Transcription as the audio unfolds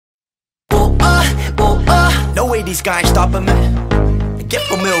say these guys stopping me. Get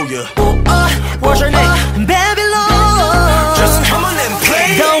familiar. What's your name? Babylon. Just come on and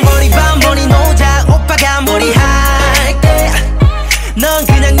play. Don't worry about money 노자 오빠가 무리할게. 넌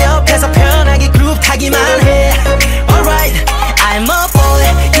그냥 옆에서 편하게 그룹 타기만 해. Alright, I'm a boy,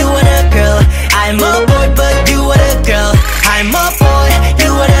 you are a girl. I'm a boy, but you are a girl. I'm a boy,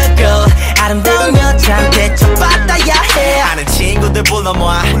 you are a girl. 아름다운 여자한테 척받아야 해. 아는 친구들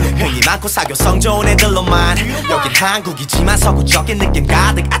불러모아 흥이 많고 사교성 좋은 애들로만. 여긴 한국이지만 서구적인 느낌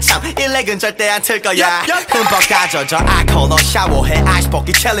가득. 아참 일렉은 절대 안 틀 거야. 흠뻑 가져져 알코올로 샤워해 아이스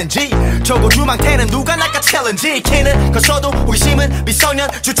벗기 챌린지. 저거 유망태는 누가 날까 챌린지. 키는 커서도 호기심은 미성년.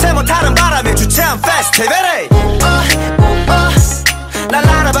 주체 못하는 바람에 주체한 페스티벌에 날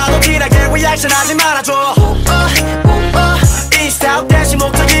알아봐도 티나게 리액션 하지 말아줘. 인스타 대신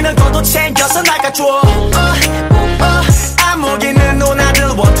목적이면 그것도 챙겨서 낚아줘. 안무기는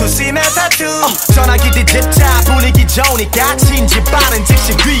누나들 1, 2, 3 메타투. 전화기 뒤집자 분위기 좋으니까 진지 빠른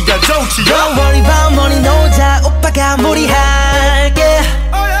즉시 귀가 좋지. Don't worry about money 노자 오빠가 무리할게.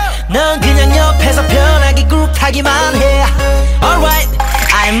 넌 그냥 옆에서 편하게 그룹 타기만 해. Alright,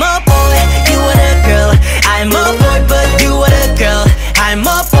 I'm a boy, you are a girl. I'm a boy, but you are a girl. I'm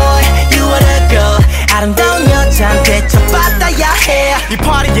a boy, you are a girl. 아름다운 여자한테 척받아야 해. 이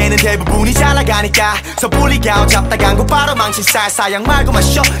파리에는 대부분이 잘 나가니까 섣불리가 잡다간 곧바로 망신 사양 말고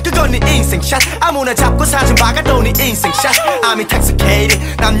마셔. 그건 네 인생샷. 아무나 잡고 사진 박아도 네 인생샷. I'm intoxicated.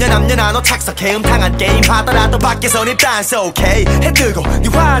 남녀 나눠 착석해. 음탕한 게임 하더라도 밖에선 일단 so okay. 해 뜨고 네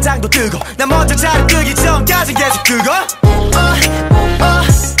화장도 뜨고 나 먼저 자리 뜨기 전까지 계속 뜨고.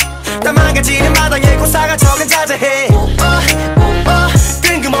 다 망가지는 마당에 고사가 적은 자제해.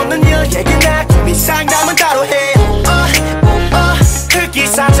 뜬금없는 일 얘기나 고민 상담은 따로 해.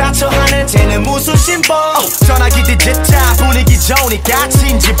 흑기사자처하는 쟤는 무슨 심보. 전화기 뒤집자 분위기 좋으니까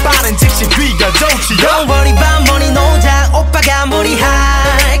진지 빠른 즉시 귀가 좋지. Don't worry about money 노자 오빠가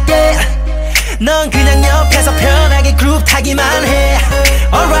무리할게. 넌 그냥 옆에서 편하게 그룹 타기만 해.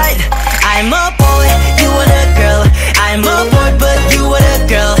 Alright, I'm a boy, you are a girl. I'm a boy, but you are a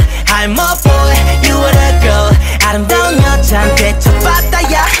girl. I'm a boy, you are a girl. 아름다운 여자한테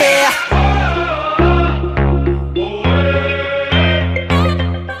척받아야 해.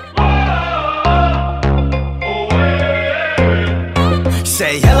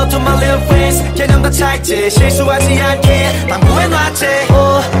 Say hello to my little friends. 개념 다 차있지 실수하지 않게 당부해놨지.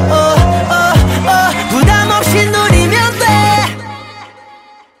 부담 없이 누리면 돼.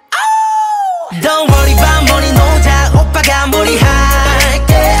 Don't worry about money 노자 오빠가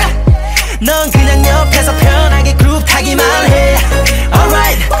무리할게. 넌 그냥 옆에서 편하게 그룹 타기만 해.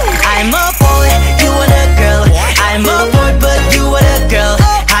 Alright, I'm a boy, you are a girl. I'm a boy, but you are a girl.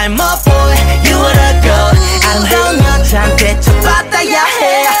 I'm a boy, you are a girl. 아름다운 여자한테 척받아야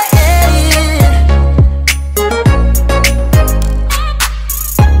해.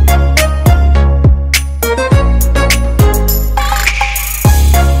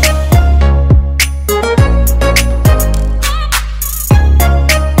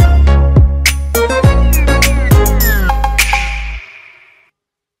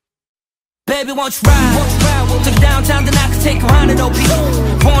 Baby, won't you ride? To the downtown, then I can take a ride in OP.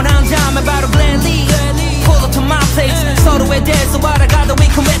 Born on time, about a Gladly. Pull up to my place, so the way there's so what I got that we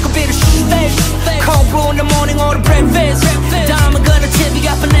can make a bit of space. Cold brew in the morning, or the breakfast. Diamond gonna tip you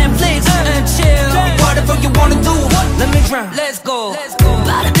up on Netflix and chill. Whatever you wanna do, let me drown. Let's go.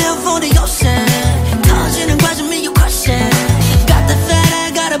 By the bill for the ocean, 터지는 과정이 your question. Got the fat, I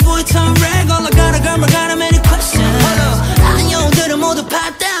got a boy turn rag. All I got a girl, I got a many questions. 안녕들은 모두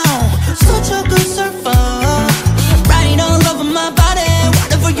pop down. Such a good surfer, right all over my body.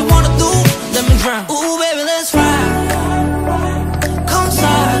 Whatever you wanna do, let me drown. Ooh baby, let's ride. Come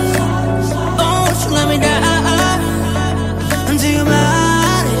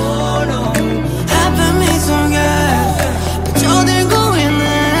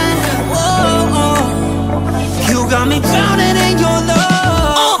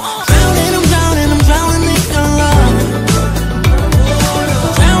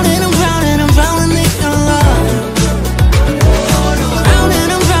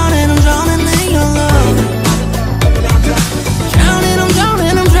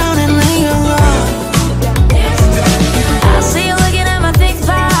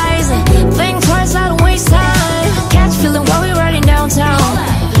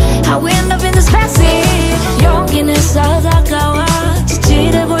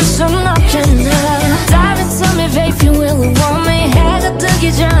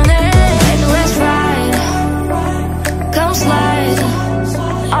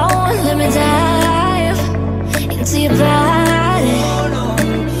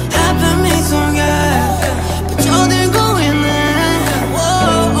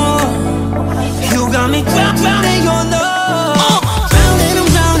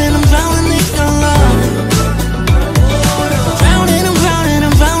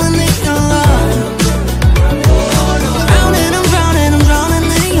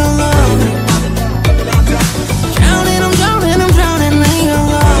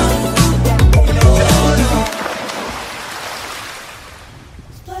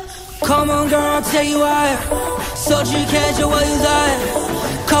Come on girl, I'll tell you why. 솔직해져 what you like.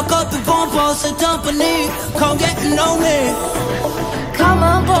 가깝게 뻔뻔스 덤프니 Come get to know me. Come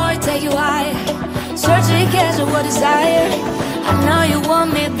on boy, tell you why. 솔직해져 what desire. I know you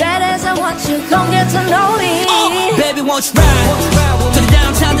want me bad as I want you. Come get to know me. Baby won't you ride to the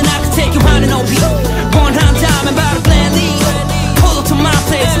downtown then I can take you round and OP. One hand time and about to gladly pull up to my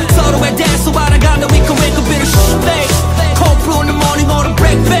place. 서로의 dance so I got that we can make a bit of space. Cold brew in the morning or the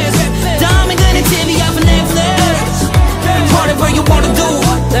breakfast. 다음에 그냥 TV off of Netflix. Whatever you wanna do,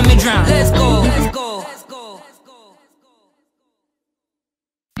 let me drown. Let's go. Let's go.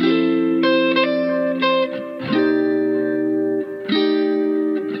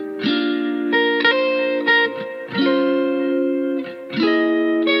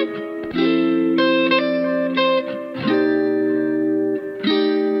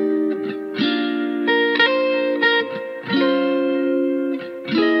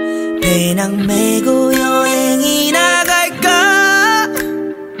 배낭 메고 여행이 나갈까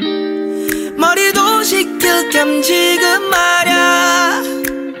머리도 식힐 겸 지금 말야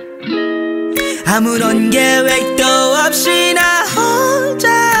아무런 계획도 없이 나 혼자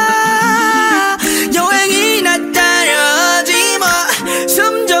여행이나 따려지 뭐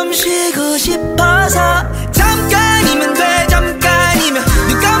숨 좀 쉬고 싶어서 잠깐이면 돼 잠깐이면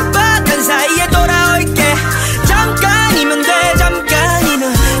눈 깜빡한 사이에 돌아올게 잠깐이면 돼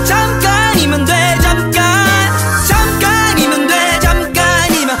잠깐이면 잠깐이면 돼 잠깐이면 돼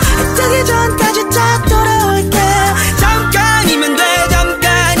잠깐이면 해 뜨기 전까지 딱 돌아올게 잠깐이면 돼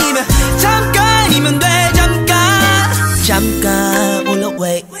잠깐이면 돼 잠깐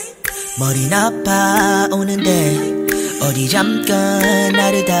올라웨이 머리 나빠 오는데 어디 잠깐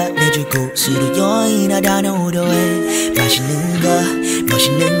나를 다 내주고 스스로 여인아 다녀오려 해 맛있는 거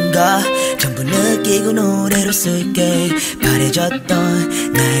멋있는 거 전부 느끼고 노래로 쓸게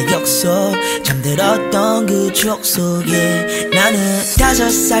바래졌던 나의 격 속 잠들었던 그 추억 속에 나는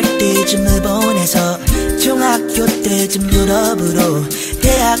 5살 때쯤을 보내서 중학교 때쯤 유럽으로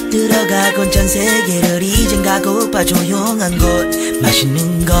대학 들어가곤 전 세계를 이젠 가고파 조용한 곳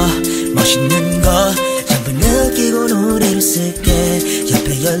맛있는 거 멋있는 거 전부 느끼고 노래로 쓸게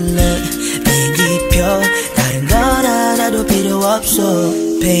옆에 열린 비행기표 다른 건 하나도 필요 없어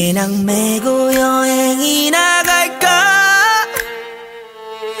배낭 메고 여행이 나갈까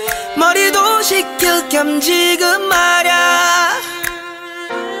머리도 식힐 겸 지금 말야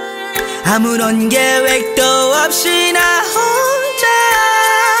아무런 계획도 없이 나 혼자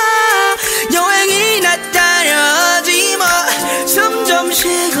여행이나 따려지 뭐 숨 좀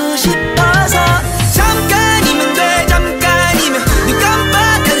쉬고 싶어서 잠깐이면 돼 잠깐이면 눈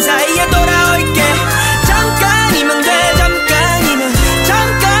깜빡한 사이에 돌아올게 잠깐이면 돼 잠깐이면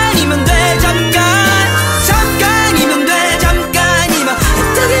돼 잠깐이면 돼 잠깐이면 해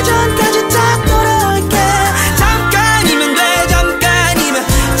뜨기 전까지 딱 돌아올게 잠깐이면 돼 잠깐이면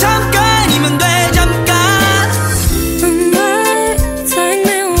돼 잠깐 Take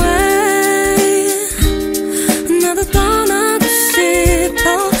me away 나도 떠나고 싶어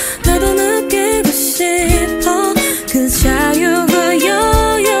나도 느끼고 싶어 그 자유 그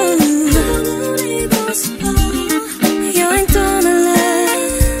여유 나도 누리고 싶어 여행 떠날래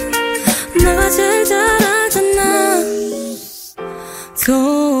너가 제일 잘 알잖아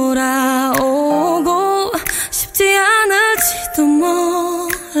돌아오고 싶지 않을지도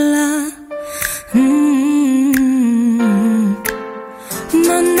몰라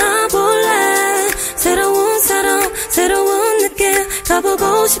만나볼래 새로운 사람 새로운 느낌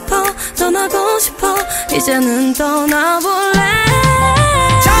가보고 싶어 떠나고 싶어 이제는 떠나볼래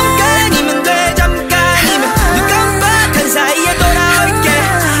잠깐이면 돼 잠깐이면 눈 깜빡한 사이에 돌아올게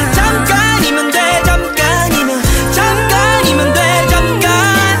잠깐이면 돼 잠깐이면 돼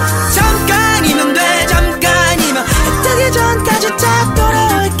잠깐이면 돼 잠깐이면 해 뜨기 전까지 딱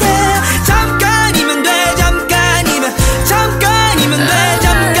돌아올게 잠깐이면 돼 잠깐이면 돼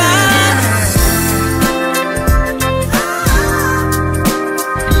잠깐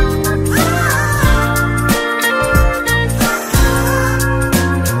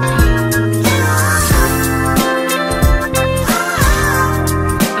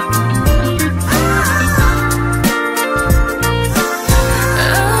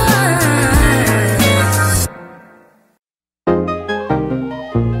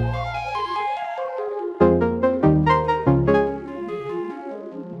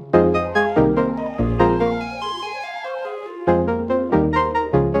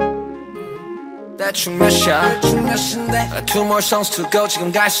대충 몇 샷? Two more songs to go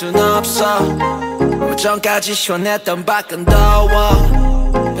지금 갈 순 없어 오전까지 시원했던 밖은 더워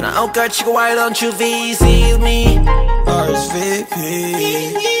그냥 옷 걸치고 Why don't you visit me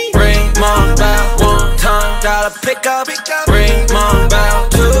RSVP Bring gotta pick up Bring my bell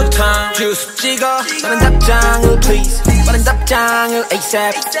to town 주스 찍어 빠른 답장을 please 빠른 답장을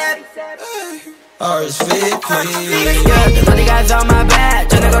ASAP RSVP 어디 가서 my bad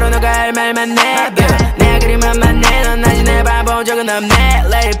전화 걸어 너가 할 말만 내 내 그림만 내 넌 아직 내 발 본 적은 없네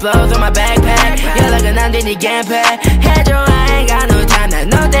Let it blow through my backpack 연락은 안 되니 갬패 해줘 I ain't got no time 난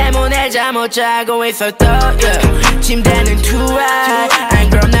너 때문에 잠 못 자고 있어 또 yeah. 침대는 too high 안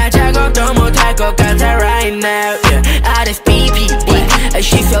그럼 나 작업도 못할 것 같아 right now yeah. RSVP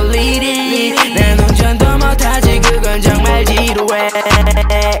She so leady 난 운전도 못하지 그건 정말 지루해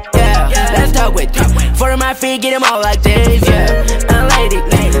yeah. Let's talk with you For my feet get them all like this yeah. Lady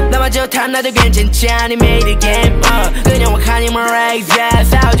나만 좋단 나도 괜찮지 않니 made a game 그냥 wak하니 my rags yeah.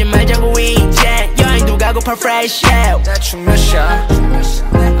 싸우지 말자고 이제 여행도 가고파 fresh yeah. 대충 몇 샷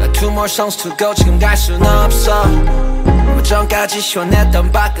Two more songs to go 지금 갈 순 없어 얼마 전까지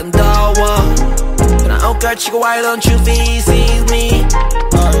시원했던 밖은 더워 그냥 옷 걸치고 Why don't you visit me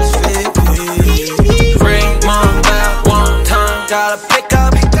RSVP Ring my bell one time Gotta pick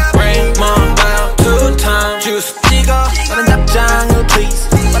up Ring my bell two time 주스 찍어 빠른 답장을 please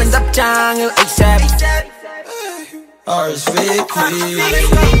빠른 답장을 ASAP RSVP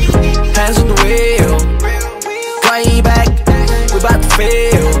Hands on the wheel Way back We bout to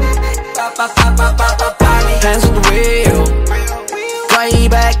feel Hands on the wheel Way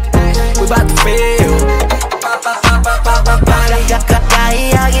back We bout to feel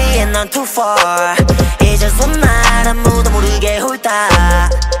가까이 하기엔 넌 too far 잊어서 말 아무도 모르게 홀다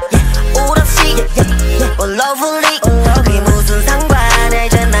오락시계 oh lovely 그게 무슨 상관에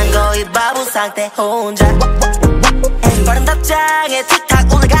이제 난 거의 바보 상태 혼자 빠른 답장에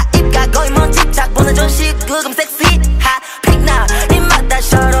틱탁 올라가 입가 거의 먼 집착 보내준 19금 섹시 핫픽 나 입맛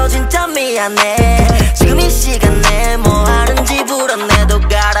셔러 진짜 미안해 지금 이 시간에 뭐 하는지 불안해도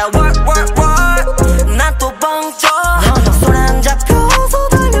gotta work work work 난 또 벙쪄 손 안 잡혀서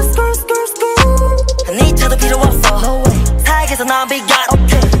달려 skr skr skr 네 차도 필요 없어 사역에서 난 비가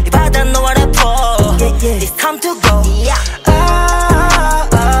이 바다 너와 래퍼 It's time to go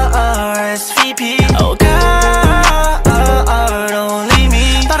RSVP Oh God Don't leave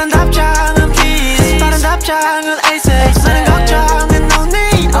me 빠른 답장은 please 빠른 답장은 ASAP 쓰는 걱정은 no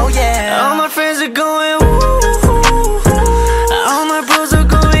need Oh yeah All my friends are going woo All my bros are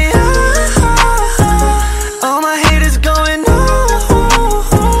going All my haters going no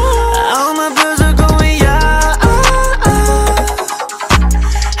All my bros are going yeah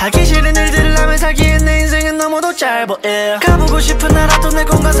하기 싫은 일들을 하며 살기엔 내 인생은 너무도 짧아 yeah. 가보고 싶은 나라도 내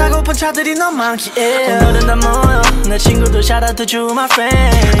공간 사고픈 차들이 너무 많기에 오늘은 다 모여 내 친구들 shout out to you my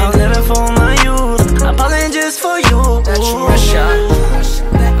friend I'm living for my youth I'm falling just for you 대충 몇 샷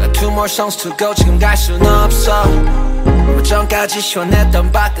Two more songs to go 지금 갈 순 없어 얼마 전까지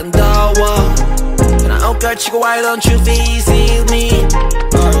시원했던 밖은 더워 그냥 옷 걸치고 Why don't you visit me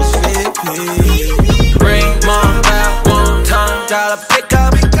RSVP Ring my bell one time Gotta pick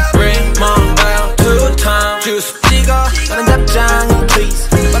up Ring my bell two time 주스 찍어 빠른 답장을 please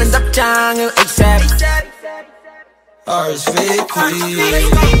빠른 답장을 ASAP RSVP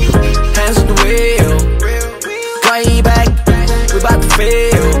Hands on the wheel Way back We bout to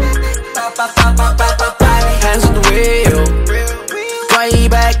feel Hands on the wheel Way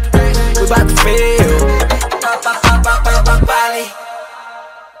back We bout to feel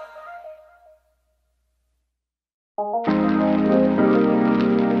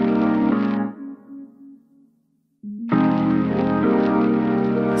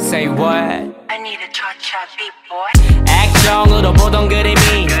Say what? I need a cha-cha beat boy 액정으로 보던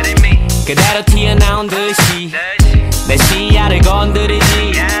그림이 그대로 튀어나온 듯이 내 시야를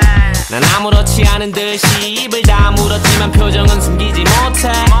건드리지 난 아무렇지 않은 듯이 입을 다물었지만 표정은 숨기지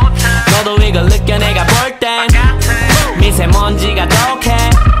못해 너도 이걸 느껴 내가 볼 땐 미세먼지가 독해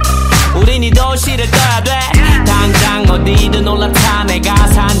우린 이 도시를 떠야 돼 당장 어디든 올라타 내가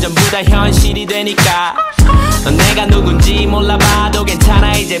산 전부 다 현실이 되니까 넌 내가 누군지 몰라봐도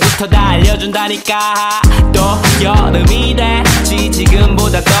괜찮아 이제부터 다 알려준다니까 또 여름이 되지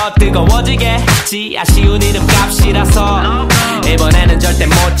지금보다 더 뜨거워지겠지 아쉬운 이름값이라서 이번에는 절대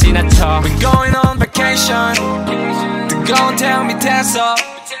못 지나쳐 We're going on vacation 뜨거운 태양 밑에서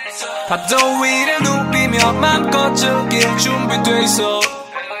파도 위를 눕히며 맘껏 즐길 준비돼 있어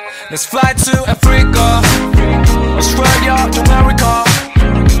Let's fly to Africa Australia to America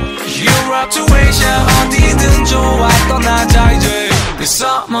Europe to Asia 어디든 좋아 떠나자 이제 This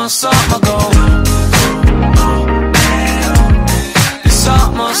summer summer go This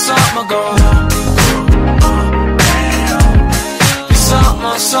summer summer go This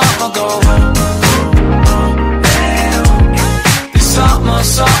summer summer go This summer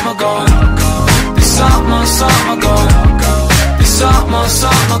summer go This summer summer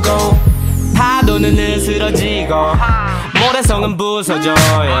휘날리고 모래성은 부서져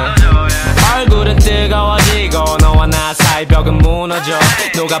얼굴은 뜨거워지고 너와 나 사이 벽은 무너져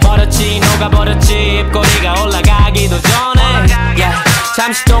녹아버렸지 입꼬리가 올라가기도 전에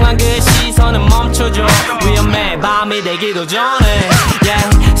잠시 동안 그 시선은 멈춰줘 위험해 밤이 되기도 전에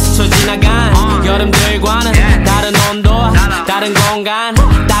스쳐 지나간 여름들과는 다른 온도 다른 공간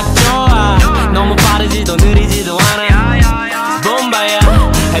딱 좋아 너무 빠르지도 느리지도 않아 봄바야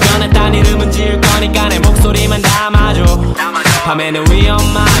해변에 딴 이름은 지을 거니까 내 목소리만 담아줘 밤에는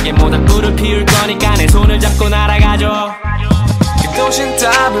위험하게 모닥불을 피울 거니까 내 손을 잡고 날아가줘 이 도신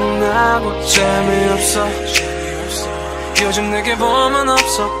따분하고 재미없어 요즘 내게 봄은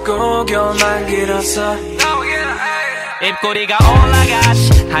없었고 겨울만 길었어 입꼬리가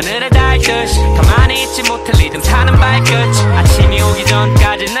올라가시 하늘에 닿듯이 가만히 있지 못해 리듬 타는 발끝 아침이 오기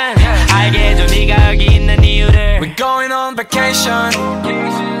전까지는 알게 해줘 네가 여기 있는 이유를 We're going on vacation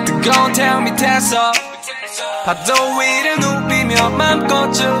뜨거운 태양 밑에서 파도 위를 눕히며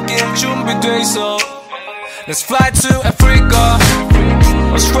맘껏 즐길 준비돼 있어 Let's fly to Africa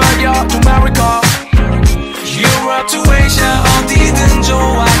Australia to America Europe to Asia 어디든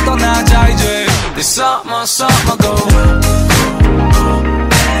좋아 떠나자 이제 This summer go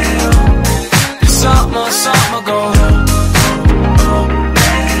This summer go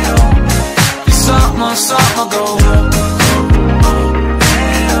This summer go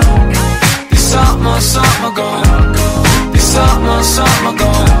This summer go This summer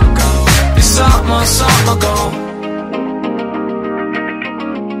go This summer go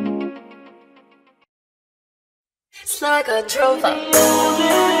It's like a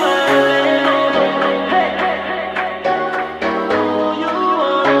trophy.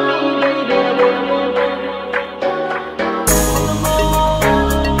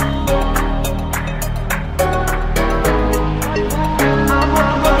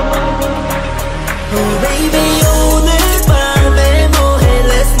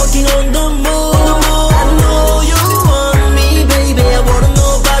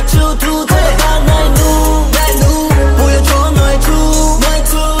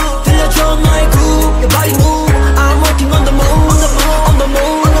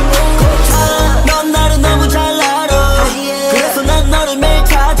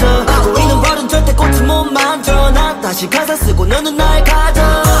 다시 가사 쓰고 너는 날 가져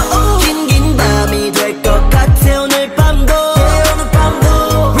긴 밤이 될 것 같아 오늘 밤도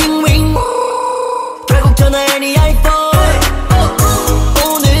ring ring 결국 전화해 네 아이폰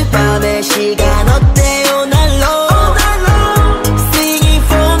오늘 밤의 시간 어때요 날로 Sing it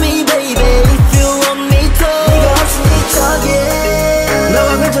for me baby if you want me to 네가 없으니 저기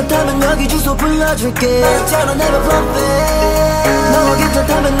너가 괜찮다면 여기 주소 불러줄게 나처럼 never bluffing 너가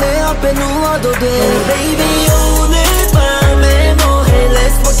괜찮다면 내 옆에 누워도 돼 baby 오늘 밤에 뭐해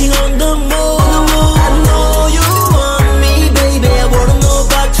Let's walking on the moon I know you want me baby I wanna know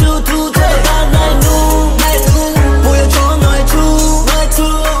about you too 제발 날 보여줘 너의 truth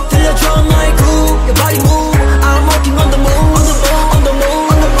들려줘 너의 groove Your body move I'm walking on the moon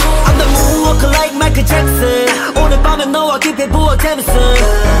I'm the moonwalker like Michael Jackson 오늘 밤에 너와 깊이 부어 재밌어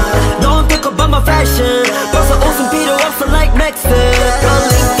넌 pick up on my fashion 벌써 웃음 필요 없어 like Max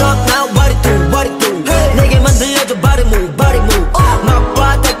Link up now what it do 내게만 들려줘 body move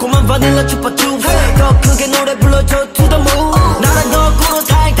맛봐 달콤한 바닐라 chupa-chups 더 크게 노래 불러줘 to the moon 나랑 너 꾸는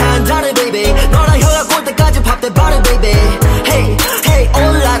타이탄 잘해 baby 너랑 혀가 골 때까지 pop that body baby Hey hey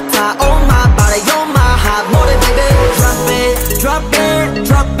올라타 on my body you're my hot 노래 baby drop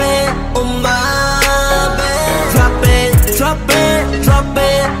it on my bed drop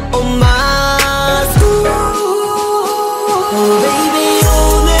it on my stool baby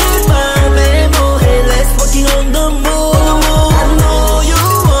오늘 밤에 뭐해 Let's walking on the moon I know you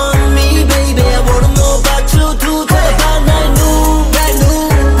want me baby I wanna know about you too 제발 날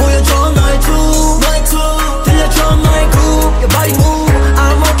보여줘 너의 truth 들려줘 너의 groove Your body move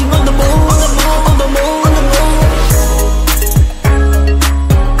I'm walking on the moon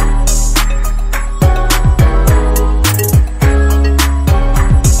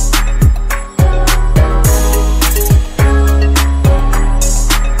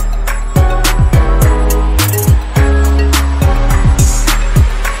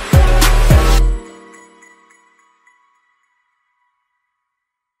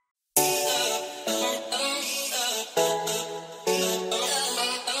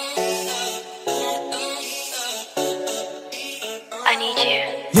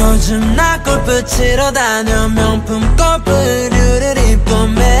요즘 나 골프 치러 다녀 명품 골프류를 입고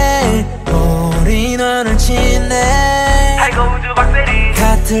매일 홀인원을 치네 타이거 우즈 박세리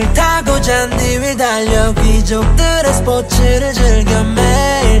카트를 타고 잔디 위 달려 귀족들의 스포츠를 즐겨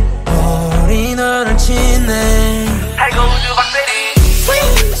매일 홀인원 너를 치네 알고 우주 박대리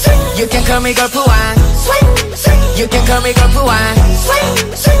You can call me girl Puan You can call me girl Puan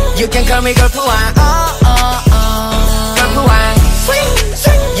You can call me girl Puan Girl Puan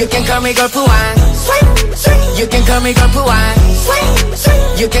You can call me girl Puan You can call me girl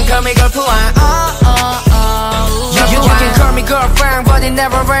Puan You can call me girl Puan You can call me girlfriend but it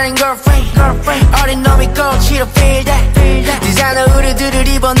never running girlfriend 어린 놈이 Gochild feel that 디자이너 의류들을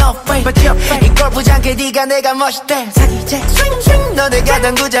입어 no fake 이 골프장께 네가 내가 멋있대 사기제 너네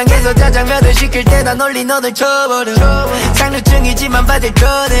가던 구장에서 짜장면을 시킬 때 난 올리 너를 쳐버려 상류층이지만 받을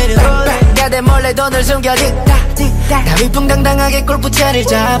거대로 나대 몰래 돈을 숨겨 틱탁 나 위풍당당하게 골프채를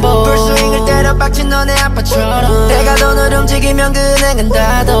잡어 풀스윙을 때려 빡친 너네 아빠처럼 내가 돈을 움직이면 그 은행은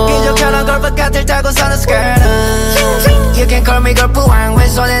닫어 비족현한 골프 카트를 타고 사는 스카트 You can call me girl Puan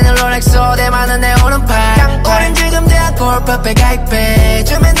왼손에는 롤렉스 오대만은 내 오른팔 우린 지금 대학 골프배 가입해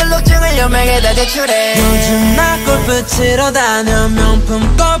주민등록증을 연맹에다 제출해 요즘 나 골프 치러 다녀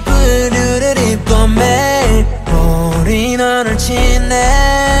명품 골프류를 입고 매일 우리 너를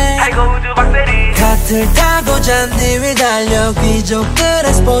치네 알고 우주 박대리 카트를 타고 잔디 위 달려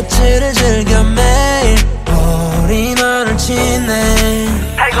귀족들의 스포츠를 즐겨 매일 우리 너를 치네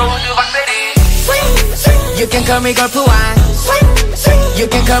알고 우주 박대리 You can call me girl Puan You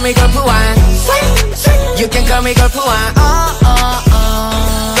can call me girl Puan You can call me girl Puan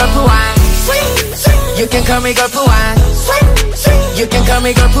Girl Puan You can call me girl Puan You can call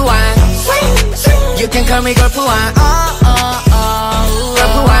me girl Puan You can call me girl Puan Girl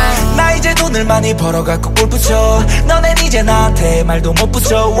Puan 나 이제 돈을 많이 벌어갖고 골프 쳐 너넨 이제 나한테 말도 못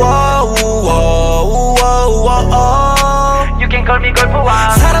붙여 You can call me girl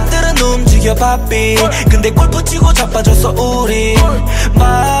Puan 사람들은 움직여 바삐 근데 골프 치고 자빠졌어 우리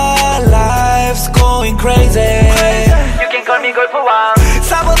My life's going crazy You can call me girl Puan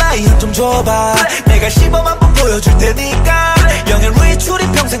 4번 아이언 좀 줘봐 내가 15만 번 보여줄 테니까 영앤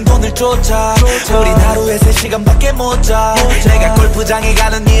리출이 평생 돈을 쫓아 우린 하루에 3시간밖에 못자 내가 골프장에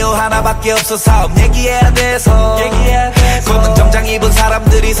가는 이유 하나밖에 없어 사업 얘기해야 돼서 걷는 정장 입은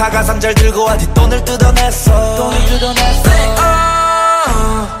사람들이 사과상자를 들고 아직 돈을 뜯어냈어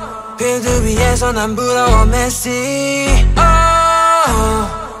필드 위에서 난 부러워 메시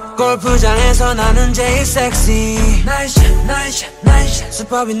골프장에서 나는 제일 섹시 나이샷 나이샷 나이샷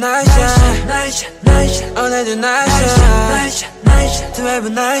슈퍼비 나이샷 나이샷 나이샷 오늘도 나이샷 나이샷 twlv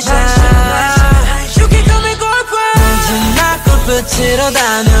나이샷 You can call me 골프 요즘 나 골프 치러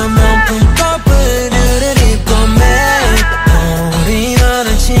다녀 명품 골프류를 입고 매일 우리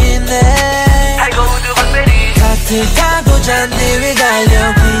너를 치네 알고 우주 박대리 카트 타고 잔디 위 달려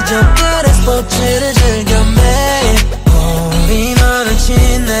귀족들의 스포츠를 즐겨 매일 우리 너를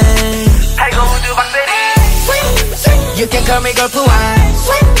치네 알고 우주 박대리 You can call me girl Puan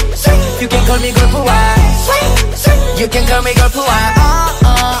You can call me girl Puan You can call me girl Puan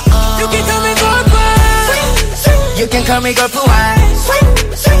You can call me girl Puan You can call me girl Puan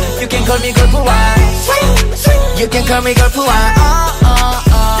You can call me girl Puan You can call me girl Puan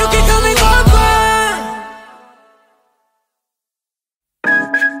You can call me girl Puan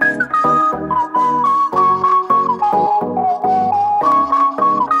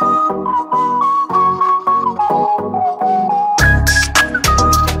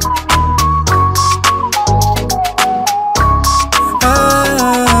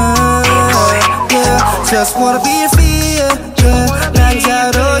Just wanna be free, yeah. 난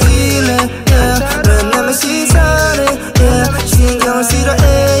잘 어울릴래, yeah. 넌 남의 시선에, yeah. 신경을 싫어해,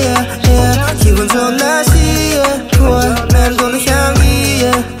 yeah. 기분 좋은 날씨에, boy. 맴도는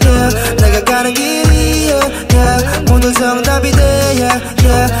향기에, yeah. 내가 가는 길이에, yeah. 모두 정답이 돼,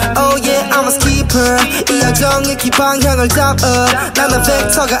 yeah. Oh yeah, I'm a skipper. 이 여정의 기 방향을 잡아. 나는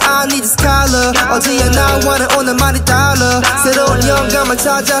벡터가 아니지 스칼러. 어제의 나와는 오늘만이 달라. 새로운 영감을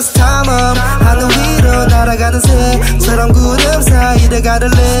찾아서 탐험. 하늘 위로 날아가는 새처럼 구름 사이를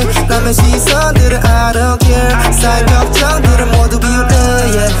가를래. 남의 시선들은 I don't care. 쌓인 걱정들은 모두 비울래.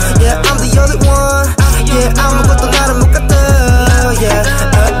 Yeah, yeah, I'm the other one. Yeah, 아무것도 나를 못 갖다. Yeah,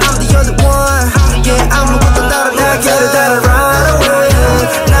 I'm the other one. Yeah, 아무것도 나를 못 갖다. 따라 run away.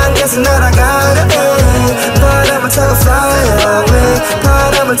 난 계속 날아가려 해. 바람을 타고 fly away.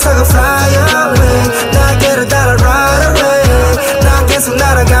 바람을 타고 fly away. 날개를 따라 run away. 난 계속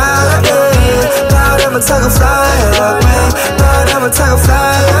날아가려 해. 바람을 타고 fly away. 바람을 타고 fly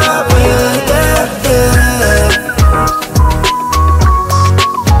away. Yeah, yeah.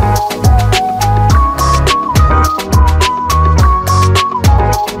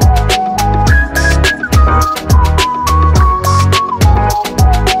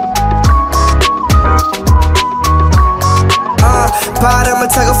 바람을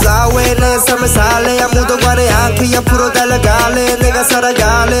타고 fly away. 내 삶을 너라면 살래 아무도 관해 않게 앞으로 달려갈래 내가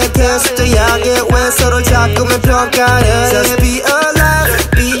살아갈래 계속 향해 왜 서로 자꾸만 평가해 Just be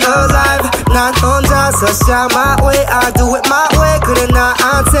alive, be alive 난 혼자서 shout my way I do it my way 그래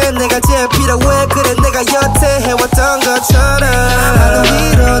나한테 내가 제일 필요해 그래 내가 여태 해왔던 것처럼 하늘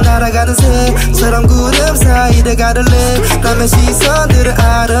위로 날아가는 새처럼 구름 사이를 가를래 남의 시선들은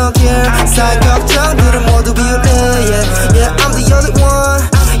I don't care 쌓인 걱정들은 모두 비울래 Yeah, yeah, I'm the only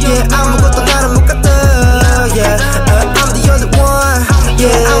one Yeah, 아무것도 나를 못 갖다 Yeah, I'm the only one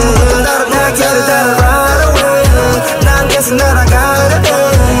Yeah, 아무것도 나를 못 갖다 나를 따라 right away 난 계속 날아가려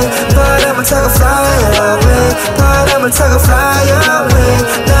해 바람을 타고 fly away 바람을 타고 fly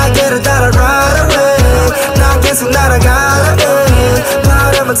away 날개를 따라 right away 난 계속 날아가려 해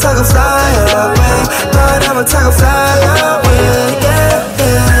바람을 타고 fly away 바람을 타고 fly away yeah,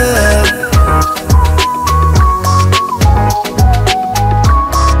 yeah.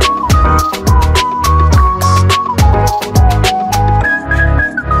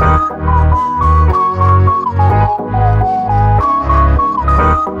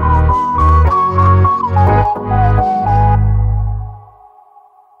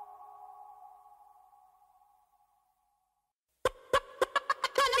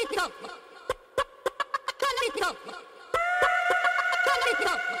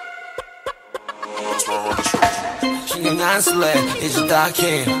 신경 안 쓸래 이제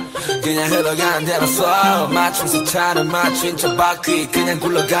딱히 그냥 흘러가는 대로 flow 맞춤새 차는 맞춘 저 바퀴 그냥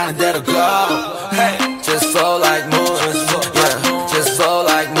굴러가는 대로 go Hey, just flow like moon Yeah, just flow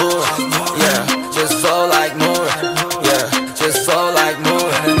like moon Yeah, just flow like moon Yeah, just flow like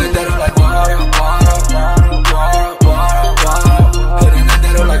moon 흐르는 대로 like water, water, water, water, water 흐르는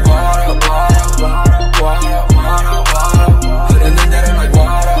대로 like water, water, water, water, water 흐르는 대로 like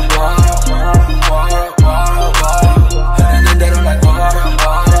water, water, water, water, water 흐르는 대로 like water,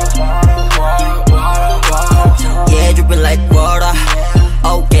 water, water, water Yeah, dripping like water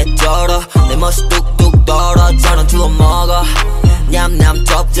Oh, get 쩔어 내 멋이 뚝뚝 떨어져 넌 주워 먹어 냠냠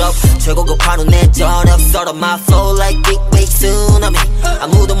쩝쩝 최고급 한우 내 저녁 썰어 my flow like big wave tsunami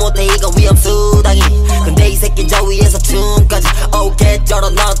아무도 못해 이건 위험수당이 근데 이 새낀 저 위에서 춤까지 Oh, get 쩔어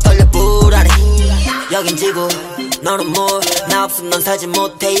너 떨려 불안해 여긴 지구 너는 물 나 없으면 넌 살지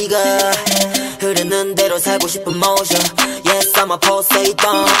못해 이거 흐르는 대로 살고 싶은 motion Yes, I'm a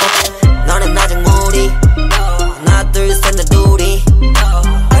Poseidon 너는 아직 무리 하나 둘 셋 넷 둘이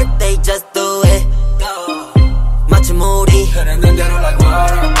Birthday just do it 마치 물이 흐르는 대로 like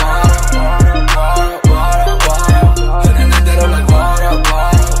water, water, water, water, water 흐르는 대로 like water,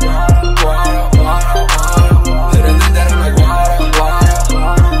 water, water, water, water 흐르는 대로 like water, water,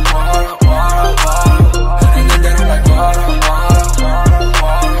 water, water, water 흐르는 대로 like water, water,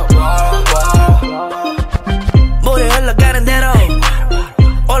 water, water 물이 흘러가는 대로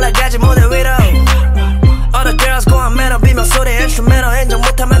올라가지 무대 위로 All the girls going metal 비명 소리 instrumental 인정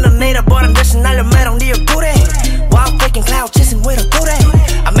못하면 넌 잃어버린 대신 날려 metal 네 얼굴에 While faking cloud chasing with a today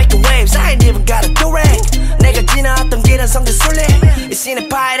I'm making waves I ain't even got a do-rag 내가 지나왔던 길은 성지 순례 이 씬의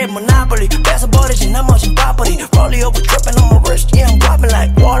파일의 monopoly 뺏어버리지 나머진 바쁘리 Rolling over dripping on my wrist Yeah I'm dropping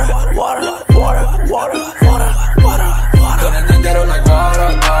like water Water Water Water Water Water Water 흐르는 대로 like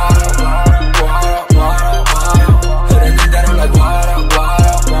water, water, water, water, water 흐르는 대로 like water,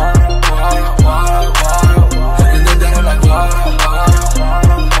 water, water, water, water 흐르는 대로 like water, water,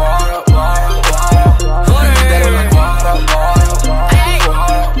 water, water, water 흐르는 대로 like water, water,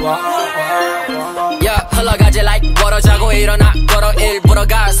 water, water 야 흘러가지 like water 자고 일어나 걸어 일부러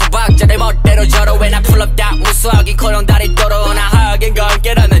가서 박자를 멋대로 절어 When I pull up that 무수하게 커녕 다리 떨어 나 하긴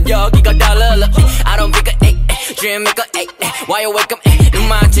걸게라는 여기가 달라 I don't pick a dream make a why you wake up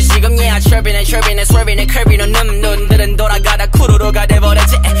눈만 지금 yeah chirping and chirping and swerving and curving 넌 눈들은 돌아가다 쿠루루가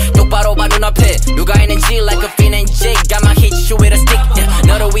돼버렸지 똑바로 봐 눈앞에 누가 있는지 like a fin and jig I'ma hit you with a stick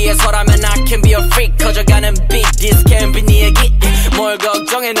너를 위해서라면 I can be a freak 커져가는 beat this can be 네 얘기 뭘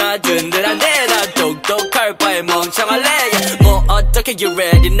걱정해 나 든든한데 나 똑똑할 바에 멍청할래 뭐 어떻게 you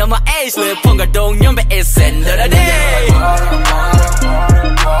ready 너 my ace 슬픔과 동년배 is end of the day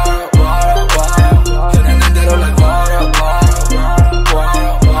흐르는 대로 like water, water,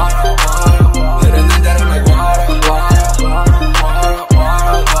 water, water, water 흐르는 대로 like water, water, water,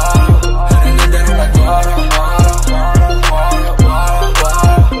 water, water 흐르는 대로 like water, water, water,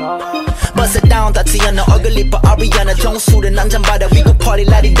 water Bust it down 따지 않아 얼굴 이뻐 아리아나 정수는 한잔 받아 We go party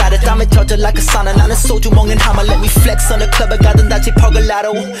라리다리 땀에 젖어 like a sauna 나는 소주 먹는 하마 Let me flex on the club 가든 다시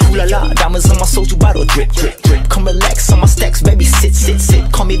퍼글라로 Ooh-la-la diamonds on my soju bottle Drip, drip, drip Come relax on my stacks baby sit, sit, sit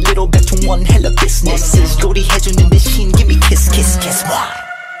Call me little 배통 one hella businesses 요리해주는 대신 give me kiss, kiss, kiss Why?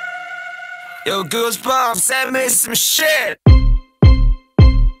 Yo, GooseBumps, send me some shit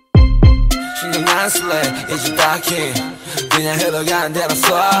신경 안 쓸래 이제 딱히 그냥 흘러가는 대로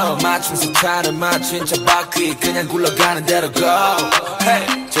slow 맞춘 스타일을 맞춘 저 바퀴 그냥 굴러가는 대로 go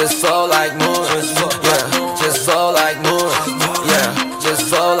Hey just flow like moon Yeah just flow like moon Yeah just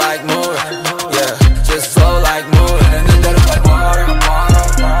flow like moon Yeah just flow like moon 흐르는 대로 like water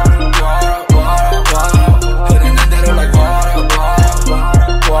흐르는 대로 like water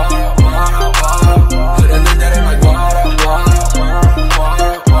흐르는 대로 like water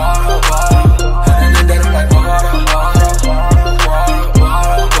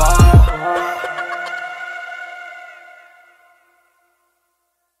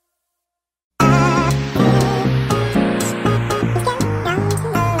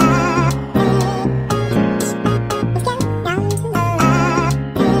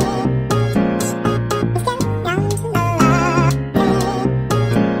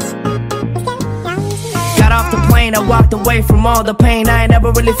I walked away from all the pain. I ain't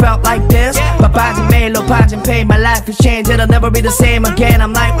never really felt like this. 바빠진 매일 높아진 pain. My life has changed. It'll never be the same again.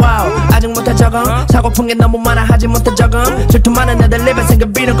 I'm like wow. 아직 못해 적응. 사고픈 게 너무 많아 하지 못해 적응. 질투 많은 애들 입에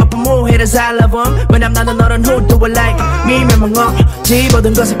생각비는 거품 무 haters I love them. 왜냐면 나는 너는 who do it like me. 멸망없지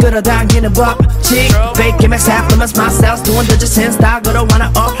모든 것을 끌어당기는 법칙. Fake gimmicks half-limits myself. doing digits 다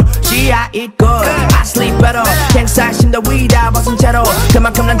걸어와나 없지. I eat good. I sleep better. 갱싸 심도 위다 벗은 채로.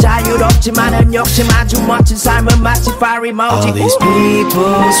 그만큼 난 자유롭지만은 욕심 아주 멋진 삶은 마치 fire emoji. All these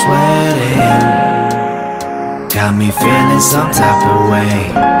people sweating got me feeling some type of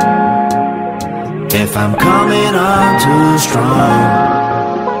way. If I'm coming on too strong,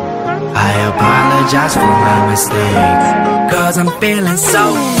 I apologize for my mistakes. Cause I'm feeling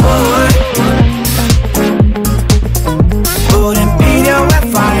so good. 우린 필요해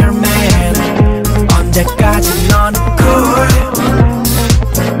fireman. 언제까지 넌 cool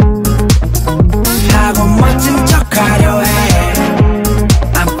하고 멋진 척하려 해.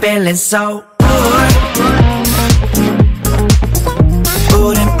 I'm feeling so good.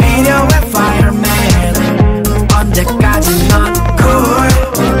 우린 필요해 fireman. 언제까지 넌 cool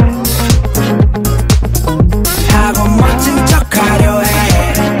하고 멋진 척하려 해.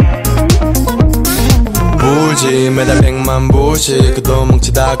 울지 매달 100만 불씩 그도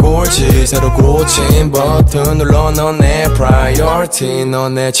뭉치다 골치 새로 고친 버튼 눌러 넌 내 priority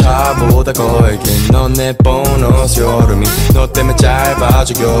넌 내 차보다 걸긴 넌 내 보너스 여름이 너 때문에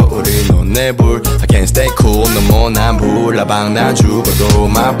짧아져 겨울이 넌 내 불 I can't stay cool 너무 난 불나방 난 죽어도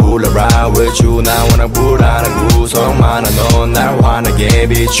막 불러라 with you 나 워낙 불안한 구석 많아 넌 날 환하게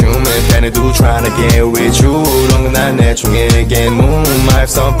비추면 걔네도 trying to get with you 넌 날 내 중에게 moon my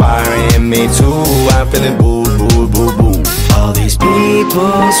life's on fire and me too I'm feeling boo boo boo boo. All these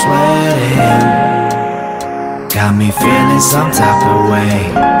people sweating got me feeling some type of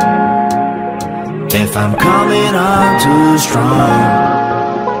way. If I'm coming on too strong,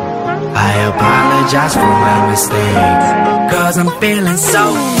 I apologize for my mistakes. Cause I'm feeling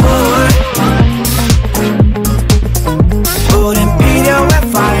so good. 우린 필요해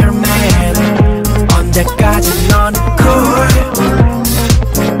fireman. 언제까지 넌 cool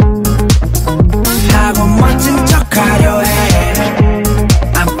하고 멋진 척하려 해.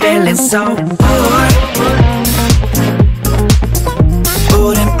 I'm feeling so good.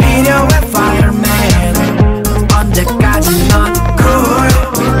 우린 필요해 fireman. 언제까지 넌 cool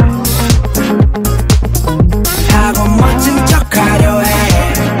하고 멋진 척하려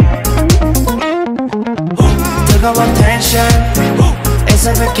해. 뜨거운 tension It's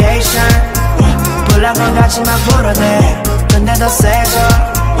a vacation 불나건 같이 막 불어대 근데 더 세져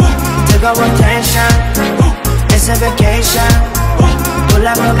뜨거운 tension It's a vacation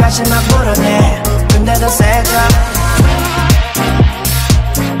불나건 같이 막 불어대 근데 더 세져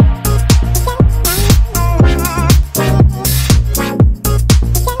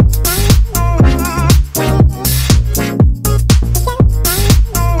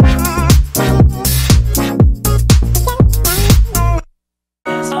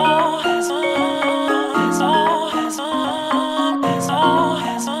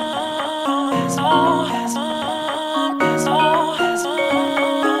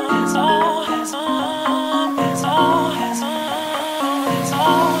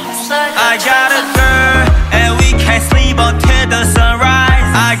I got a girl and we can't sleep until the sunrise.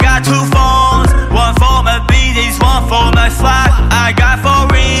 I got two phones, one for my business, one for my flight. I got 4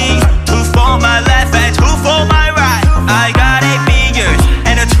 rings, 2 for my left and 2 for my right. I got 8 fingers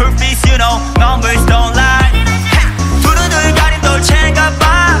and the truth is you know numbers don't lie. 두루들 가린 돌체인가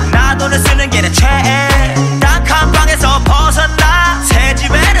봐. 나 돈을 쓰는 게 내 최애. 딱한 방에서 벗어나 새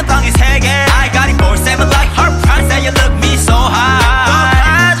집에는 방이 3개. I got it 4/7 like her price and you look me so high.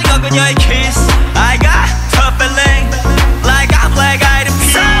 Your kiss, I got tough feeling like I'm like I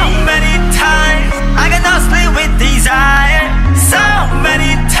so many times.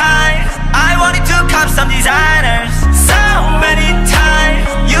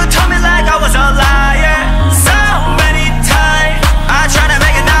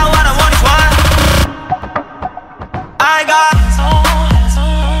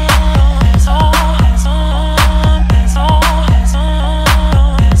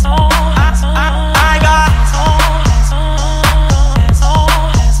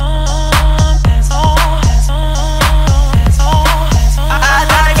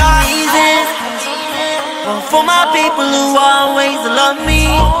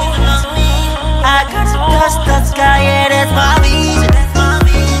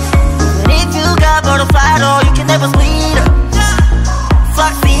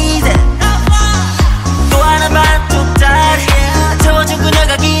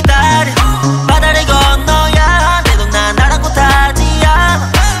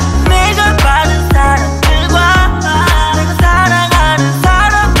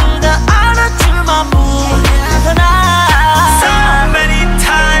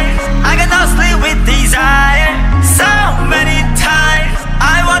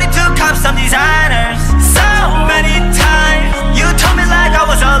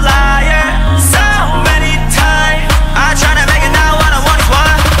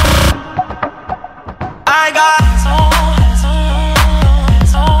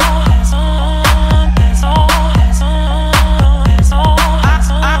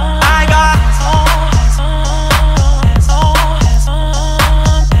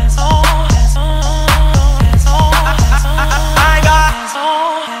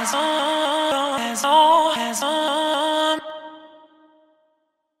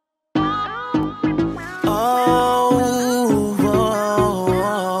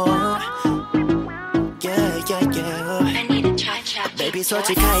 우리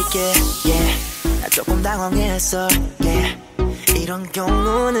솔직할게 yeah. 나 조금 당황했어 yeah. 이런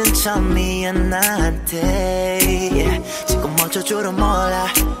경우는 처음이야 나한테 yeah. 지금 어쩔 줄은 몰라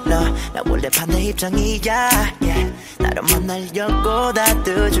나 원래 반대 입장이야 yeah. 나를 만나려고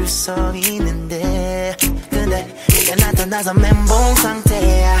다들 서 있는데 근데 네가 나타나서 멘붕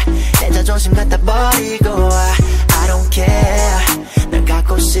상태야 내 자존심 갖다 버리고 I don't care 널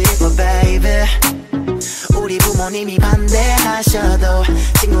갖고 싶어 baby 우리 부모님이 반대하셔도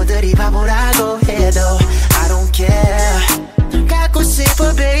친구들이 바보라고 해도 I don't care 널 갖고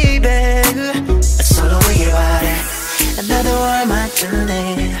싶어 baby 서로이길 바래 나도 얼마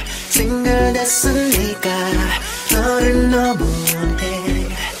전에 싱글 됐으니까 너를 너무 원해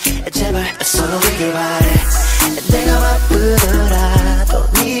제발 서로이길 바래 내가 바쁘더라도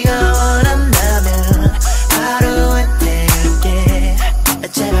네가 원한다면 바로 은퇴할게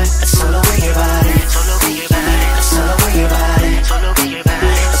제발 서로이길 바래 서로이길 바래 서로이길 바래 서로이길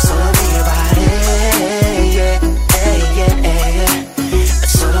바래 서로이길 바래 yeah, yeah, yeah.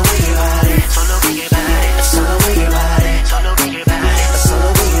 서로이길 바래 서로이길 바래 서로이길 바래 서로이길 바래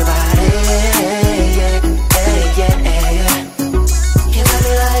서로이길 바래 yeah, yeah, yeah. You got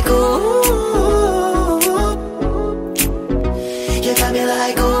me like ooh you got me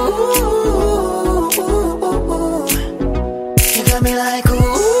like ooh you got me like ooh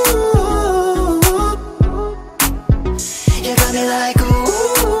you got me like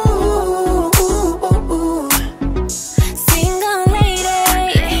ooh Single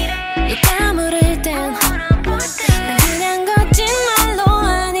lady 네가 모를 땐 난 그냥 거짓말로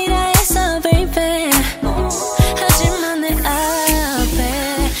아니라 했어 baby 하지만 내 앞에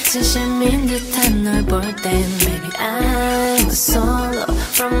진심인 듯한 널 볼 땐 baby I'm solo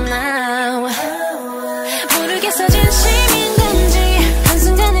from now 모르겠어 진심인 건지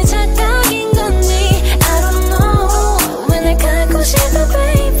한순간의 착각인 건지 I don't know 왜 날 갖고 싶어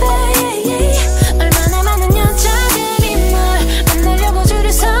baby 얼마나 많은 여자들이 널 만나려고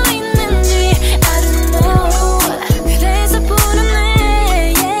줄을 서 있는지 I don't know 그래서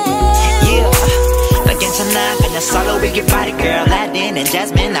부르네 yeah. 난 괜찮아 그냥 solo이길 바래 girl Aladdin and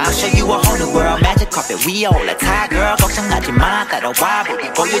Jasmine I'll show you a whole new world magic carpet we all a tie girl 걱정하지 마 따라와 보기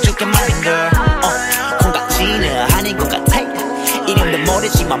보여줄게 말인 girl 콩깍지는 아닌 것 같아 이름도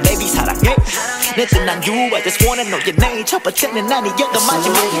모르지만 baby 사랑해 내 뜻 난 you I just wanna know your name 첫 번째는 아니어도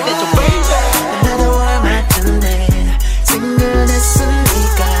마지막이 되죠 baby 나도 얼마 전에 싱글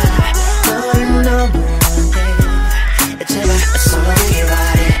됐으니까 너를 너무 원해 제발 서로이길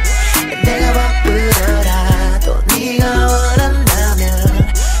바래 내가 바쁘더라도 네가 원한다면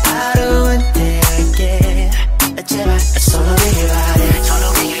바로 은퇴할게 제발 서로이길 바래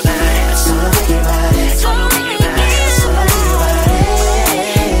서로이길 바래 서로이길 바래 서로이길 바래 서로이길 바래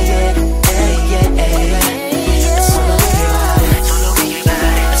yeah, yeah, yeah. 서로이길 바래 서로이길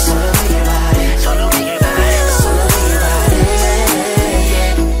바래 서로이길 바래 서로이길 바래 서로이길 바래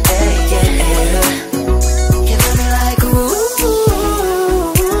yeah, yeah, yeah. You got me like ooh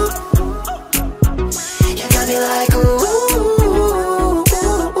you got me like ooh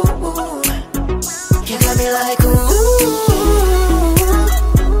you got me like ooh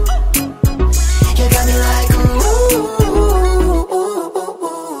you got me like ooh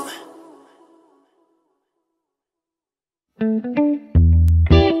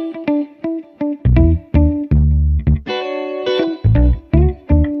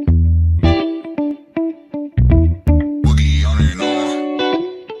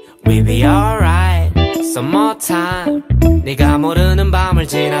We be alright summertime 네가 모르는 밤을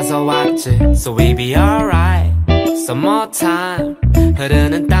지나서 왔지 So we be alright summertime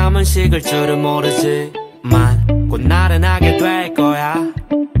흐르는 땀은 식을 줄은 모르지만 곧 나른하게 될 거야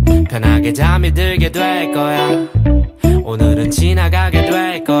편하게 잠이 들게 될 거야 오늘은 지나가게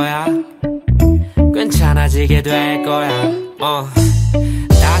될 거야 괜찮아지게 될 거야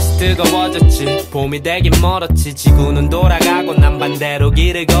다시 뜨거워졌지 봄이 되긴 멀었지 지구는 돌아가고 난 반대로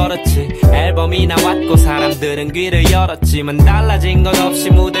길을 걸었지 앨범이 나왔고 사람들은 귀를 열었지만 달라진 것 없이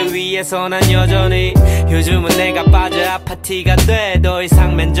무대 위에서 난 여전히 요즘은 내가 빠져 아파티가 돼 더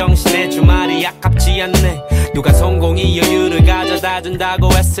이상 맨정신에 주말이 아깝지 않네 누가 성공이 여유를 가져다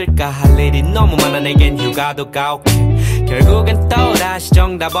준다고 했을까 할 일이 너무 많아 내겐 휴가도 가혹해 결국엔 또다시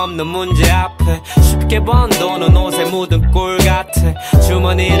정답 없는 문제 앞에 쉽게 번 돈은 옷에 묻은 꿀 같아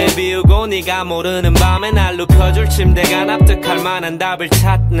주머니를 비우고 네가 모르는 밤에 날 눕혀줄 침대가 납득할 만한 답을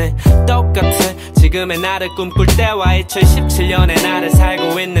찾네 똑같아 지금의 나를 꿈꿀 때와 2017년의 나를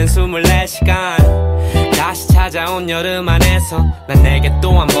살고 있는 24시간 다시 찾아온 여름 안에서 난 내게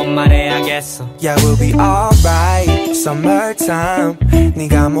또 한 번 말해야겠어 Yeah, we'll be alright summertime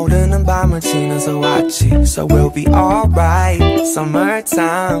네가 모르는 밤을 지나서 왔지 So we'll be alright alright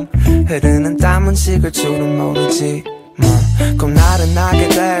summertime 흐르는 땀은 식을 줄은 모르지 곧 나른하게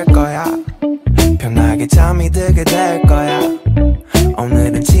될 거야 편하게 잠이 들게 될 거야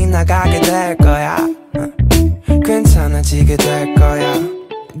오늘은 지나가게 될 거야 괜찮아지게 될 거야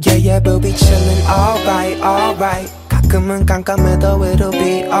Yeah yeah we'll be chillin' alright alright 가끔은 깜깜해도 it'll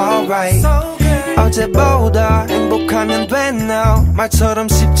be alright 어제보다 행복하면 돼 now 말처럼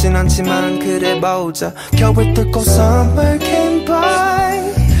쉽진 않지만 그래 보자 겨울 뚫고 summer came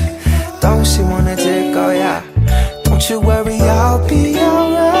by 또 시원해질 거야 Don't you worry I'll be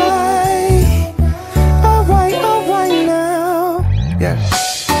alright alright alright now yeah.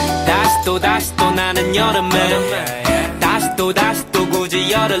 다시 또 나는 여름에 다시 또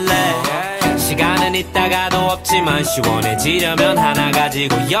굳이 열을래 시간은 있다가도 없지만 시원해지려면 하나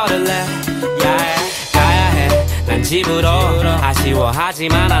가지고 열을래 가야 해 난 집으로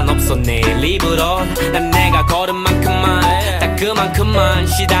아쉬워하지만 난 없어 내일 입으로 난 내가 걸은 만큼만 딱 그만큼만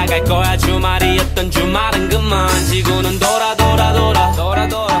쉬다 갈 거야 주말이었던 주말은 그만 지구는 돌아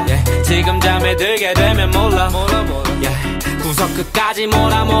yeah. 지금 잠에 들게 되면 몰라 yeah. 구석 끝까지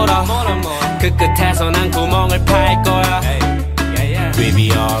몰아 그 끝에서 난 구멍을 팔 거야 We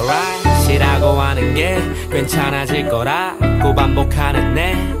be alright 시라고 하는 게 괜찮아질 거라고 반복하는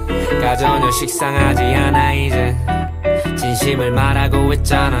내가 전혀 식상하지 않아 이제 진심을 말하고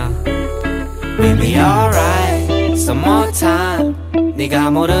있잖아 We be alright summertime 네가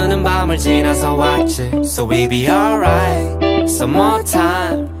모르는 밤을 지나서 왔지 So we be alright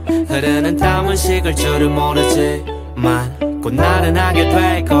summertime 흐르는 땀은 식을 줄을 모르지만 곧 나른하게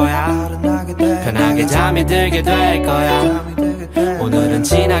될 거야 편하게 잠이 들게 될 거야 오늘은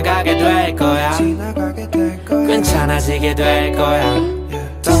지나가게 될 거야 괜찮아지게 될 거야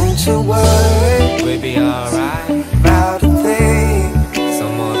Don't you worry We'll be alright about a thing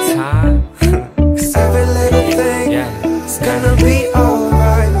Some more time Cause every little thing yeah. is gonna be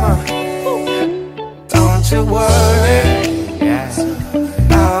alright ma Don't you worry yeah.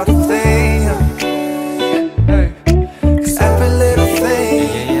 about a thing Cause every little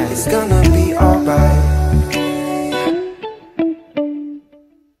thing is gonna be alright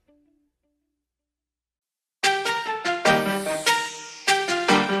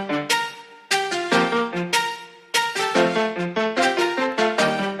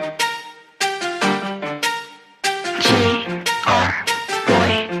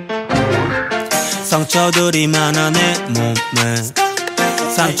상처들이 많아 내 몸에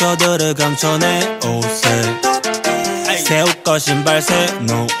상처들을 감춰 내 옷에 새 옷과 신발 새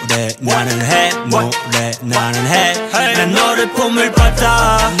노래 나는 해 노래 나는 해 난 너를 품을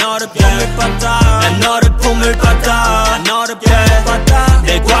받아 너를 품을 받아 난 너를 품을 받아 너를 품을 받아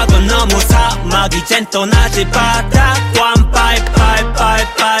내 과거 너무 사막 이젠 떠나지 바다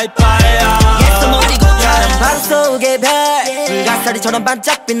꽌빠이빠이빠이빠이빠이야 다른 바람 속의 별 불가사리처럼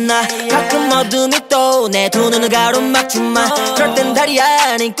반짝 빛나 가끔 어둠이 또 내 두 눈을 가로막지만 절대는 달이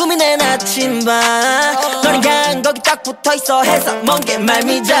아닌 꿈이 내 나침반 너는 그냥 거기 딱 붙어있어 해서 먼게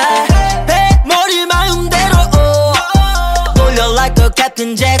말미자 머리 마음대로 돌려 like a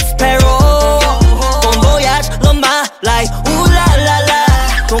Captain Jack Sparrow Bon voyage, love my life, 우랄랄라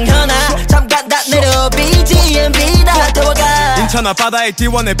동현아 잠깐 다 내려 BGMB 다 태워가 인천 앞바다에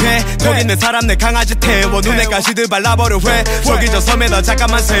띄워내 배 거기 내 사람 내 강아지 태워 눈에 가시들 발라버려 회 저기 저 섬에 너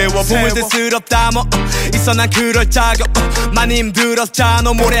잠깐만 세워 보물들스럽다 뭐 있어 난 그럴 자격 많이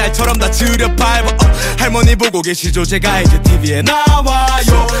힘들었잖아 모래알처럼 다 지으려 밟아 할머니 보고 계시죠 제가 이제 TV에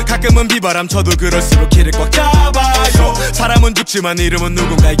나와요 가끔은 비바람 쳐도 그럴수록 길을 꽉 잡아요 사람은 죽지만 이름은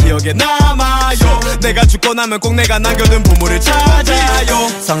누군가의 기억에 남아요 내가 죽고 나면 꼭 내가 남겨둔 보물을 찾아요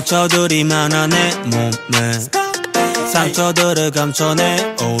상처들이 많아 내 몸에 상처들을 감춰 내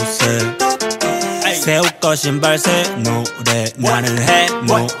옷에 새 옷과 신발 새 노래 나는 해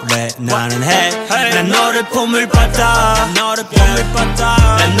노래 나는 해 난 너를 품을 받아 너를 품을 받아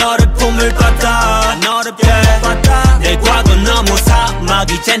난 너를 품을 받아 너를 품을 받아 내 과거 너무 사막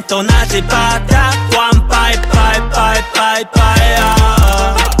이젠 떠나지 바다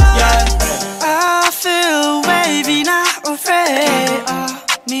꽌빠이빠이빠이빠이빠이야 I feel wavy not afraid of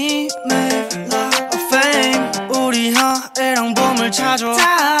me maybe love of fame 우리 허애랑 봄을 찾아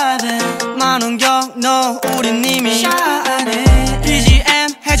다른 많은 경로 우린 이미 shining BGM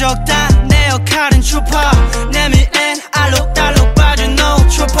해적단 내 역할은 추파 내 미엔 알록달록 빠진 no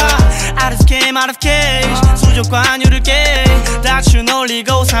trooper I just came out of cage 수족과 안유를 깨 닥쳐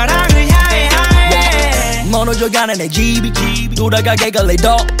놀리고 사랑을 향해 멀어져가는 내 집이 돌아가게 갈래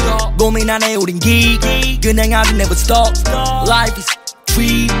더 고민하네 우린 기 그냥 아직 never stop Life is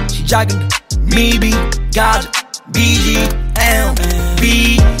tree 시작은 maybe 가자 BGM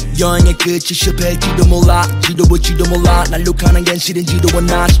B 여행의 끝이 실패할지도 몰라 지도 볼지도 몰라 날 욕하는 게 싫은지도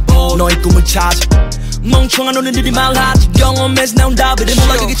원하지 너의 꿈을 찾아 멍청한 오늘들이 말하지 경험에서 나온 답을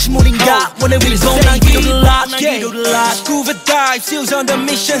몰라 그게 침몰인가 When we go 난 기도를 하지 Scuba dive seals on the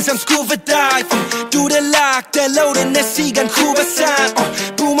mission some scuba dive Do the lock 내 loaded 내 시간 후바산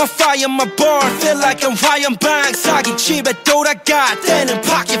Boom on fire my bar feel like I'm Ryan Banks 사기 집에 돌아가 때는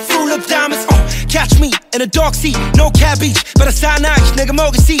pocket full of diamonds Catch me in a dark sea no cabbage but I sign nice 내가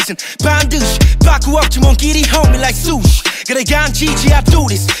먹은 season 반드시 바꾸 없지 먼 길이 homie like sushi 그래 간지지 I do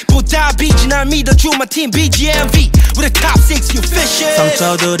this 보다 비지 날 믿어줘 my team BGMV We're the top 6 you fishing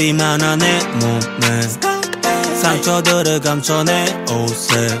상처들이 많아 내 몸에 상처들을 감춰 내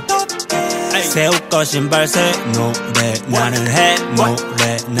옷에 새 옷과 신발 새 노래 나는 해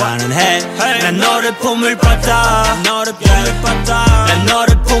노래 나는 해 난 너를 품을 받아 너를 품을 받아 난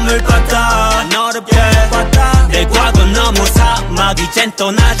너를 품을 받아 너를 품을 받아 내 과거 너무 사막 이젠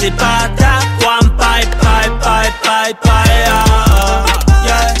떠나지 바다 One bye bye bye bye bye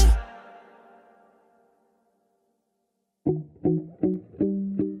yeah.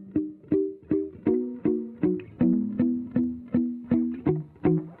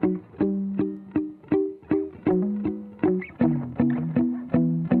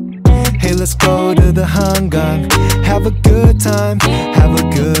 Hey, let's go to the 한강. Have a good time, have a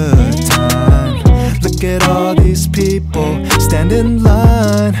good time. Look at all these people stand in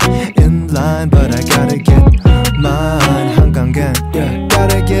line, but I gotta get mine. 한강 gang, yeah,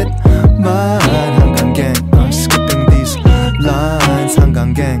 gotta get mine. 한강 gang, skipping these lines.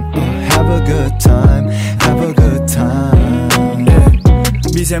 한강 gang, have a good time, have a good time. Yeah.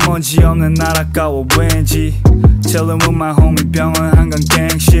 미세먼지 없는 나라가워 왠지 Chillin with my homie 병원 한강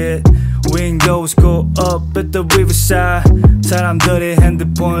gang shit. Windows go up at the riverside. 사람들이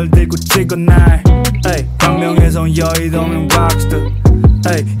핸드폰을 들고 찍어 날. 광명에서 여의도면 락스터.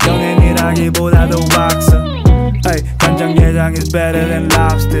 연예인이라기보다도 락서. 간장게장 is better than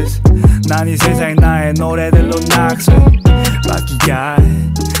lobsters. 난 이 세상에 나의 노래들로 낙서. 바퀴야,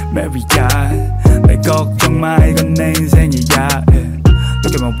 메리야. 내 걱정 마 이건 내 인생이야.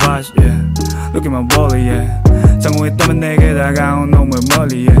 Look at my watch, yeah. Look at my wallet, yeah. 장호에 떠면 내게 다가온 놈을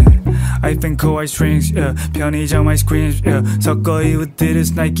멀리, yeah. I think cool ice drinks, yeah. 편의점 ice creams, yeah. 섞어 입어들은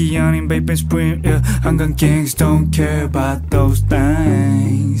Nike 연인 vape and sprint, yeah. 한강 gangs don't care about those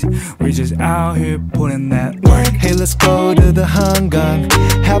things. We just out here putting that work. Hey, let's go to the 한강.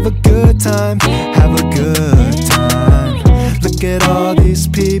 Have a good time, have a good time. Look at all these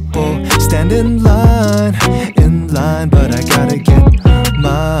people stand in line, but I gotta get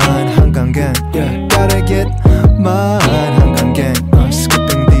mine. 한강 gang, yeah, gotta get mine. 한강 gang,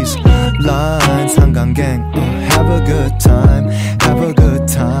 skipping these lines. 한강 gang, have a good time, have a good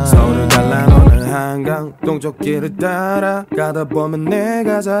time. 서울을 갈라놓는 한강 동쪽길을 따라 가다 보면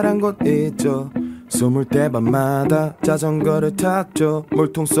내가 자란 곳 있죠. 숨을 때 밤마다 자전거를 탔죠.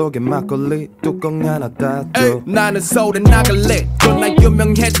 물통 속에 막걸리 뚜껑 하나 땄죠. 나는 서울에 나갈래 존나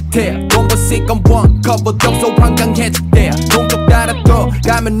유명해질 테 원버 시건1 커버 동서 한강해질 때 동쪽 따라 또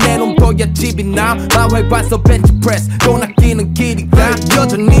가면 내 놈도야 집이 나 마을 봐서 벤치프레스 돈 아끼는 길이야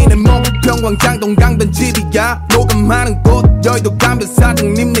여전히 내 몸 평광장 동강변 집이야 녹음하는 곳 여의도 가면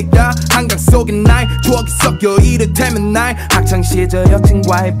사장님 내가 한강 속에 나의 추억이 섞여 이를테면 나의 학창시절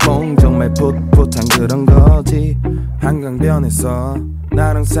여친과의 뽕 정말 풋풋한 그런 거지. 한강변에서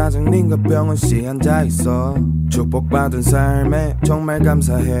나랑 사장님과 병원씨 앉아있어. 축복받은 삶에 정말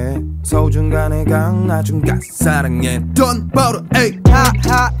감사해. 서울중간의 강나중간 사랑해. 돈 벌어 에이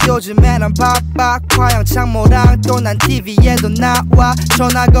하하 요즘에 난 바빠. 과연 창모랑 또 난 TV에도 나와.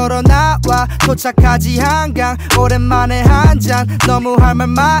 전화 걸어 나와 도착하지 한강. 오랜만에 한잔 너무 할 말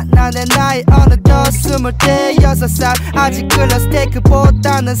많아. 내 나이 어느덧 26살. 아직 끌려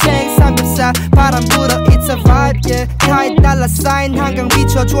스테이크보다는 생삼겹살. 바람 불어 it's a vibe yeah. 카이 달러 사인 한강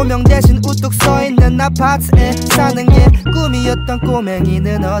비춰 조명 대신 우뚝 서있는 아파트에 사는 게 꿈이었던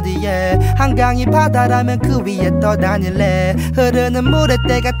꼬맹이는 어디에. 한강이 바다라면 그 위에 떠다닐래. 흐르는 물에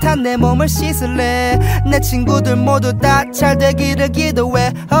때가 탄 내 몸을 씻을래. 내 친구들 모두 다 잘 되기를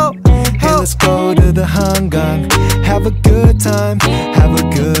기도해. Hey, let's go to the 한강. Have a good time, have a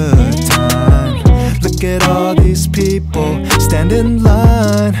good time. Look at all these people stand in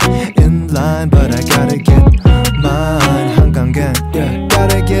line, but I gotta get mine. 한강 gang, yeah,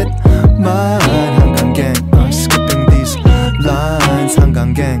 gotta get mine. 한강 gang, skipping these lines.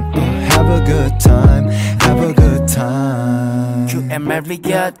 한강 gang, have a good time, have a good time.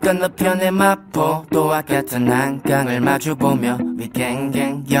 QMR리엇 건너편의 마포도와 같은 한강을 마주보며 We gang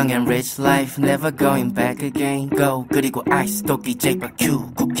gang, young and rich life never going back again. Go 그리고 아이스 도끼 제이바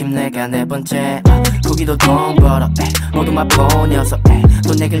큐 국힘 내가 네 번째 고기도 돈 벌어 모두 맛본 녀석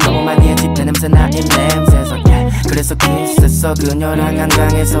돈 얘길 너무 많이 했지 내 냄새나 입냄새에서 그래서 키스했어 그녀랑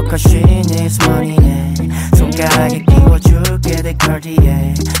한강에서 Cause she needs money 손가락에 끼워줄게 내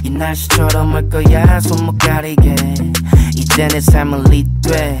cardi에 이 날씨처럼 올 거야 손 못 가리게 이제 내 삶은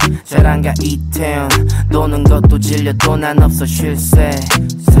리돼 자랑과 이태원 노는 것도 질려도 난 없어 쉴새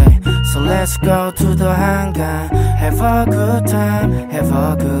So let's go to the 한강 Have a good time Have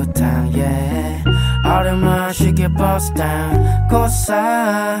a good time yeah 얼음을 쉽게 bust down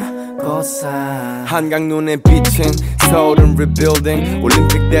고사 한강 눈에 비친 서울은 rebuilding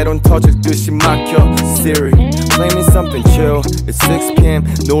올림픽대로는 터질 듯이 막혀 Siri Play me something chill It's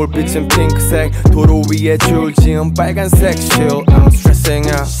 6pm 노을빛은 핑크색 도로 위에 줄 지은 빨간색 Chill I'm stressing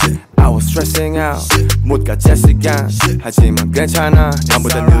out I was stressing out 못 가 제 시간 하지만 괜찮아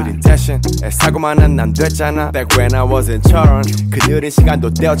남보다 느린 대신 사고만 한 난 됐잖아 Back when I was in 철원 그 느린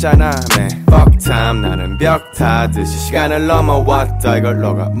시간도 떼었잖아 Man fuck time 나는 벽 타듯이 시간을 넘어왔다 이걸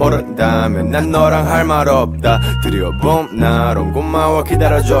너가 모른다면 난 너랑 할 말 없다 드려봄 나로 고마워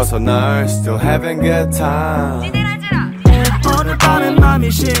기다려줘서 날 Still having good time 오늘 밤엔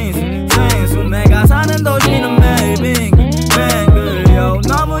맘이 신수 내가 사는 도시는 매일 빙글요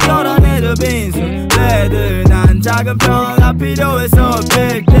너무 요란해져 빈수 애들 난 작은 평화가 필요해서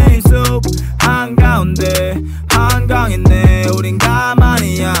빌딩 숲 한가운데 한강이네 우린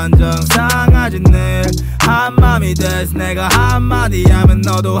가만히 안정상하지 늘 한맘이 돼서 내가 한마디 하면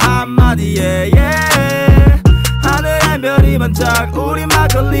너도 한마디에 yeah. 하늘에 별이 반짝 우리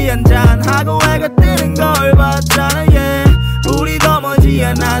막걸리 한잔 하고 해가 뜨는 걸 봤잖아 yeah. 우리도 멀지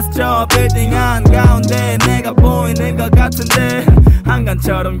않았어 저 빌딩 한가운데 내가 보이는 것 같은데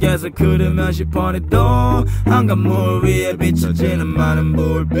한강처럼 계속 흐르면 10번에도 한강물 위에 비춰지는 많은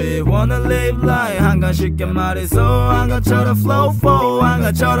불빛 Wanna live life 한강 쉽게 말해서 한강처럼 flow for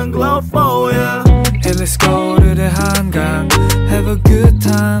한강처럼 glow for yeah. Hey let's go to the 한강 Have a good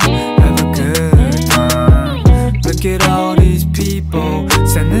time